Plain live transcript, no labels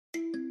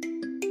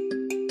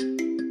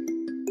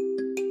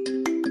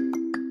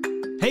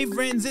Hey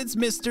friends, it's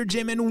Mr.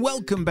 Jim and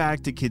welcome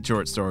back to Kid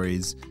Short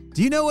Stories.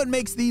 Do you know what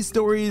makes these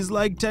stories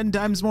like 10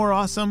 times more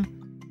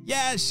awesome?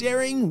 Yeah,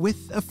 sharing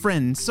with a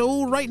friend.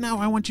 So right now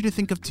I want you to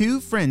think of 2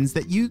 friends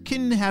that you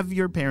can have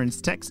your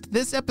parents text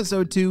this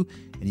episode to,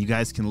 and you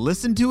guys can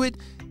listen to it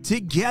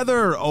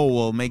together. Oh,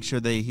 well, make sure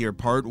they hear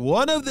part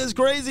 1 of this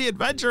crazy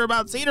adventure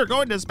about Cedar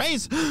going to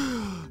space.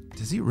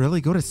 Does he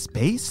really go to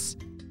space?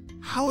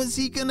 How is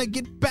he gonna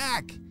get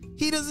back?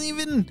 He doesn't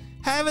even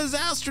have his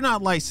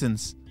astronaut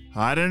license.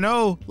 I don't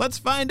know. Let's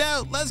find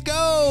out. Let's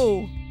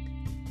go.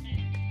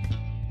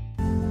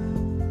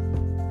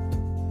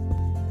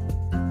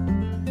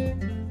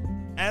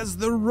 As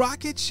the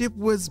rocket ship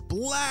was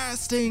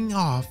blasting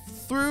off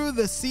through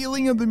the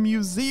ceiling of the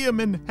museum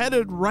and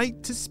headed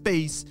right to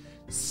space,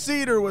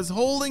 Cedar was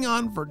holding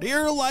on for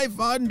dear life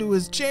onto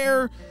his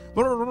chair.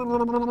 This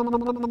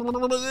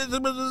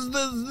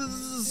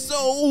is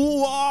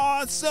so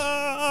awesome!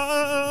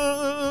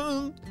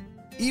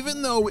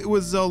 Even though it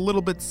was a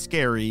little bit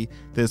scary,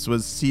 this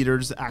was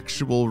Cedar's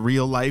actual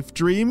real-life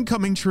dream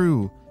coming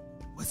true.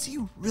 Was he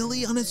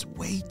really on his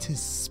way to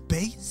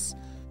space?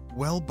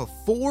 Well,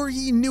 before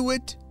he knew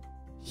it,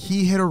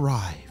 he had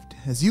arrived.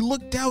 As he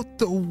looked out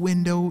the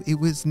window, it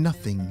was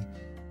nothing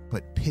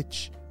but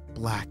pitch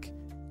black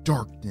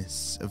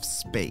darkness of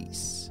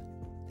space.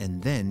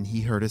 And then he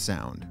heard a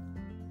sound.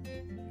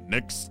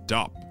 Next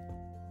stop,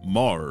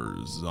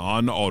 Mars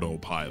on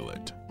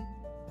autopilot.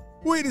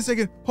 Wait a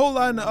second, hold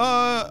on,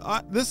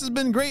 this has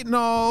been great and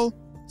all,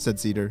 said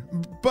Cedar,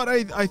 but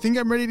I think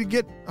I'm ready to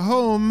get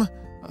home.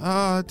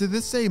 Did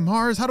this say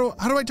Mars? How do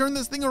I turn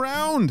this thing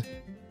around?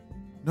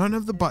 None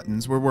of the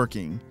buttons were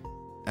working,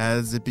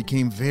 as it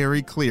became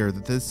very clear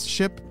that this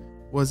ship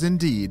was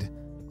indeed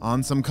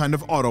on some kind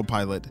of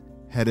autopilot,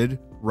 headed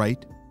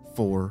right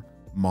for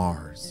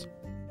Mars.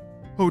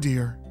 Oh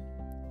dear,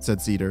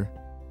 said Cedar.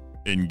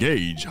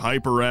 Engage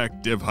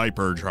hyperactive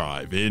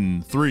hyperdrive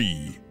in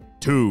 3,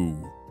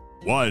 2,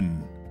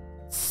 1.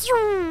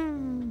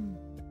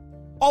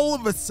 All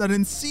of a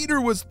sudden, Cedar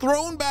was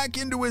thrown back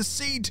into his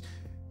seat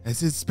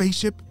as his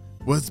spaceship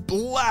was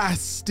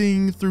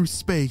blasting through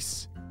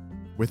space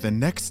with the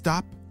next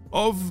stop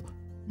of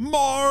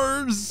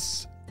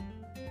Mars.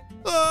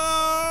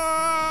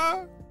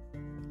 Ah!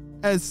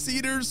 As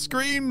Cedar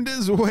screamed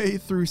his way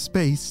through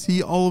space,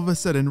 he all of a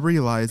sudden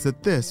realized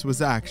that this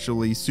was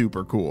actually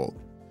super cool.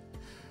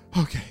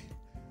 Okay,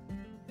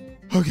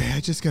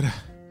 I just gotta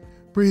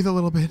breathe a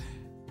little bit.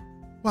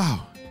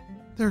 Wow,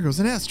 there goes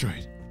an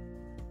asteroid.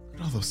 Look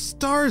at all those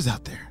stars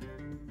out there.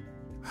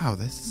 Wow,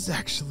 this is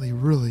actually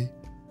really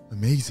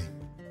amazing.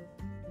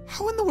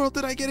 How in the world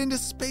did I get into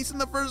space in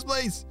the first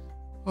place?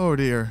 Oh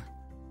dear,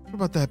 what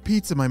about that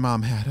pizza my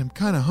mom had? I'm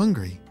kind of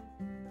hungry.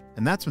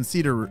 And that's when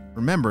Cedar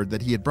remembered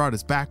that he had brought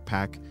his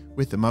backpack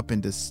with him up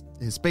into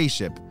his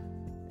spaceship.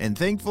 And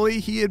thankfully,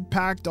 he had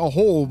packed a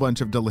whole bunch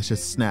of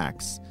delicious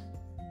snacks.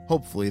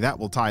 Hopefully that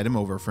will tide him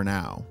over for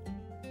now.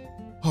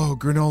 Oh,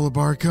 granola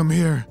bar, come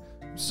here.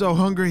 I'm so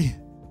hungry.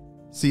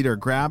 Cedar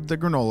grabbed the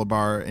granola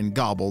bar and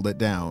gobbled it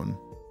down.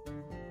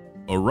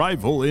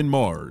 Arrival in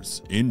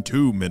Mars in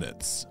 2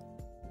 minutes.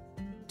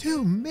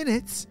 2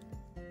 minutes?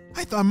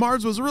 I thought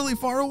Mars was really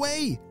far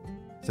away,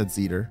 said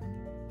Cedar.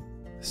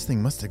 This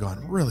thing must have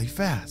gone really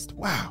fast.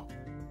 Wow.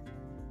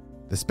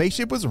 The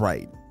spaceship was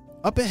right.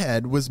 Up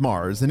ahead was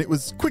Mars, and it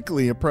was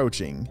quickly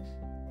approaching.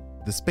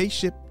 The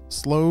spaceship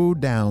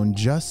slowed down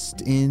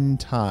just in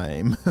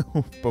time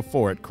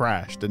before it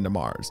crashed into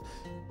Mars.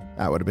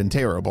 That would have been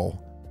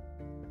terrible.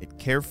 It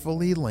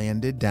carefully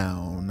landed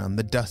down on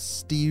the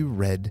dusty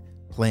red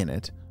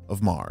planet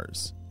of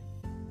Mars.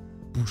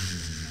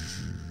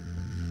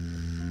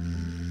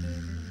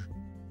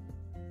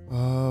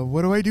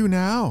 What do I do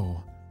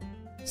now?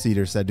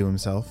 Cedar said to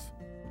himself.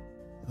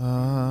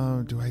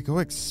 Do I go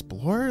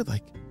explore?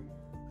 I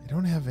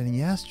don't have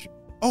any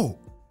Oh,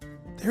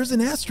 there's an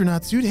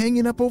astronaut suit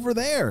hanging up over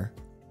there.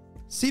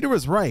 Cedar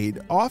was right.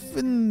 Off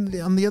on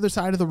the other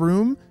side of the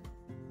room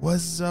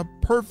was a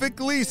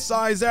perfectly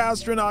sized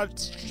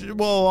astronaut,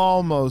 well,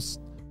 almost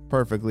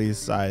perfectly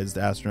sized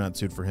astronaut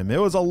suit for him.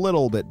 It was a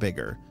little bit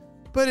bigger,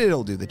 but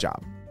it'll do the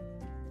job.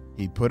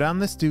 He put on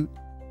the suit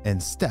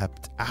and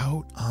stepped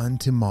out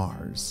onto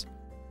Mars.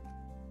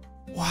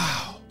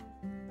 Wow,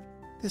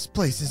 this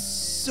place is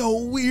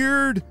so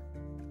weird,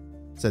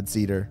 said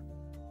Cedar.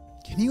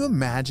 Can you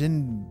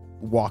imagine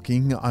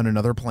walking on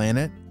another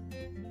planet?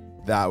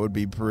 That would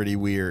be pretty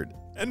weird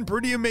and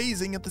pretty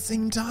amazing at the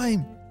same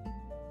time.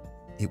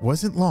 It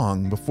wasn't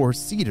long before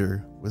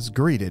Cedar was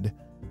greeted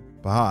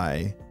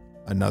by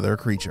another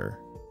creature.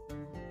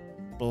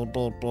 Beep,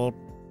 beep, beep.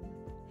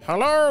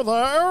 Hello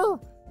there.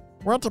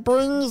 What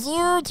brings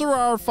you to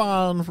our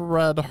fine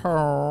red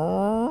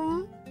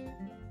home?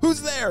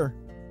 Who's there?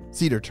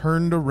 Cedar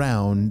turned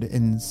around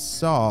and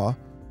saw...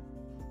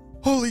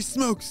 Holy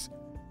smokes!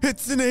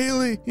 It's an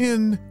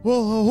alien!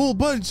 Well, a whole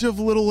bunch of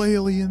little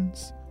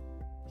aliens.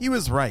 He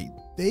was right.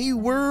 They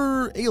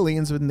were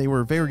aliens when they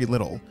were very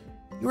little.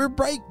 They were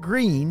bright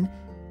green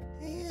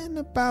and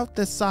about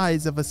the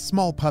size of a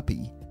small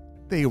puppy.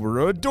 They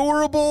were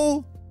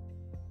adorable.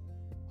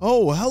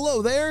 Oh,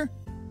 hello there,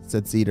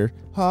 said Cedar.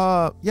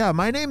 Yeah,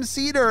 my name's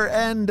Cedar,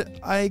 and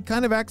I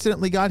kind of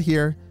accidentally got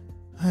here.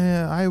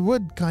 I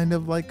would kind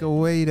of like a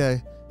way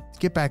to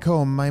get back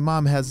home. My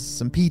mom has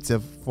some pizza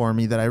for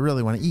me that I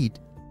really want to eat.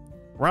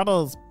 What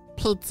is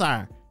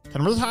pizza?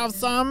 Can we have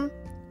some?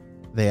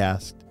 They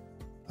asked.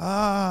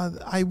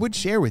 I would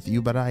share with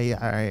you, but I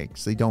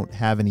actually don't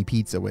have any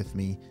pizza with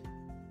me.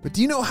 But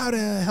do you know how to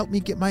help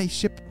me get my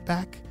ship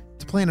back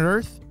to planet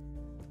Earth?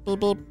 Beep,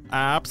 beep.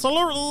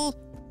 Absolutely.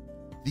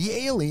 The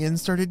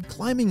aliens started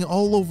climbing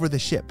all over the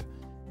ship.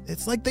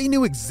 It's like they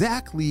knew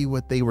exactly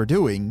what they were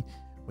doing.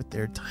 With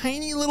their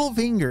tiny little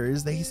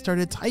fingers, they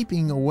started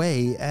typing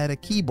away at a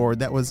keyboard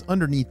that was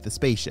underneath the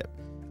spaceship.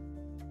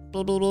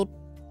 Beep, beep, beep.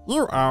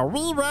 You are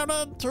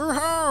rerouted to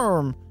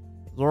home.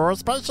 Your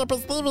spaceship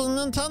is leaving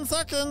in 10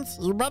 seconds.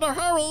 You better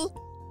hurry.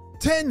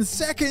 10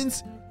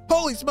 seconds?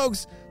 Holy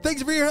smokes!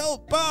 Thanks for your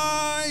help!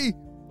 Bye!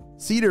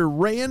 Cedar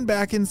ran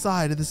back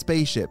inside of the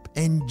spaceship,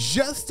 and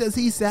just as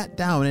he sat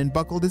down and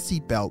buckled his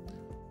seatbelt,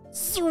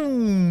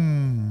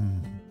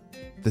 zoom!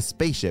 The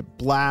spaceship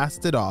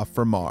blasted off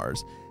for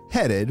Mars,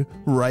 headed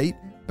right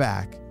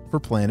back for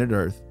planet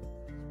Earth.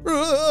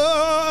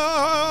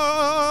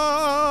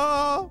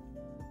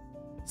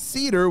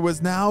 Cedar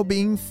was now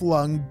being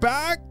flung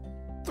back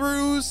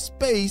through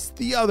space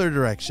the other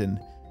direction.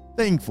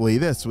 Thankfully,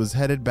 this was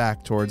headed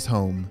back towards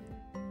home.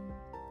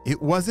 It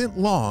wasn't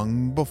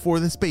long before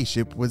the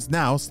spaceship was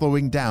now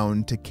slowing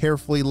down to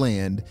carefully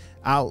land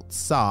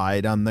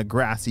outside on the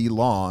grassy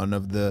lawn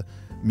of the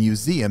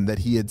museum that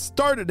he had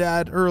started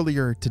at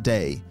earlier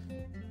today.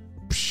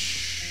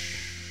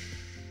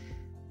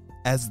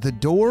 As the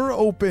door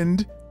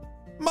opened,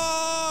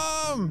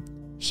 "Mom!"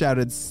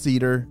 shouted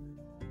Cedar.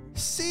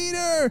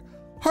 "Cedar,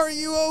 are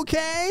you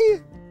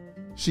okay?"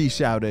 she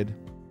shouted.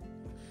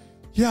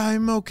 "Yeah,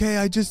 I'm okay.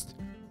 I just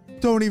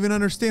don't even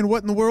understand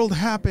what in the world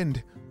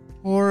happened.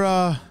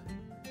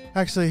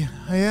 Actually,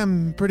 I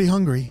am pretty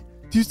hungry.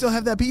 Do you still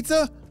have that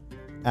pizza?"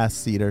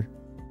 asked Cedar.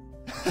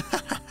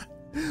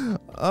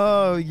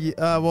 "Oh,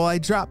 yeah, well, I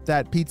dropped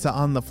that pizza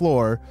on the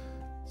floor,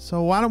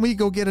 so why don't we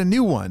go get a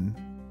new one?"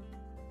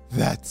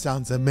 "That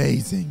sounds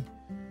amazing.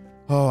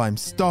 Oh, I'm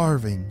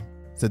starving,"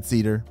 said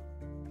Cedar.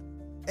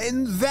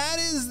 And that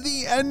is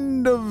the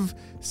end of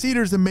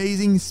Cedar's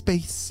amazing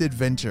space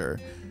adventure.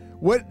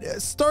 What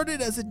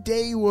started as a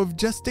day of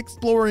just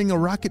exploring a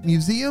rocket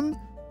museum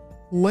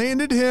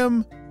landed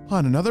him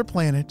on another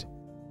planet.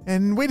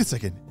 And wait a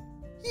second,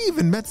 he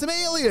even met some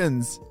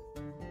aliens.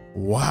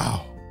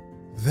 Wow,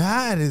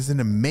 that is an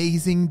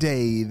amazing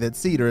day that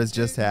Cedar has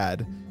just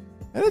had.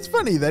 And it's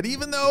funny that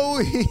even though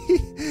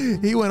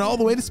he went all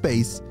the way to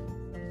space,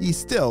 he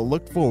still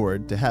looked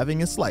forward to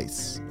having a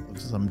slice of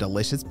some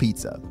delicious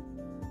pizza.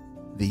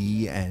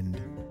 The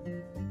end.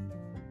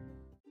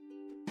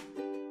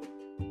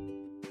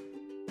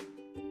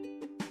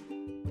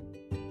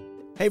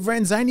 Hey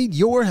friends, I need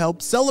your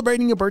help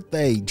celebrating a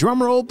birthday.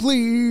 Drum roll,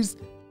 please.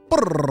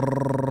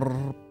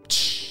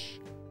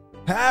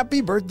 Happy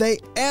birthday,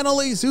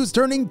 Annalise, who's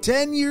turning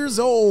 10 years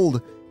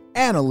old.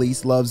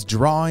 Annalise loves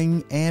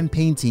drawing and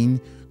painting,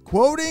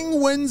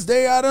 quoting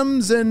Wednesday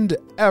Addams, and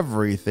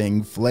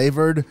everything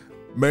flavored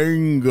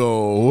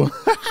mango.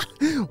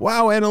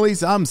 Wow,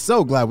 Annalise, I'm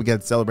so glad we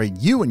get to celebrate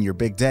you and your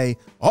big day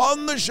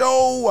on the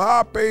show.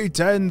 Happy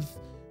 10th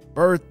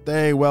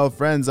birthday. Well,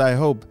 friends, I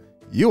hope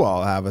you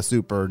all have a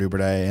super duper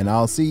day, and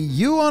I'll see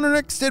you on our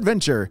next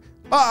adventure.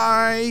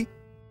 Bye.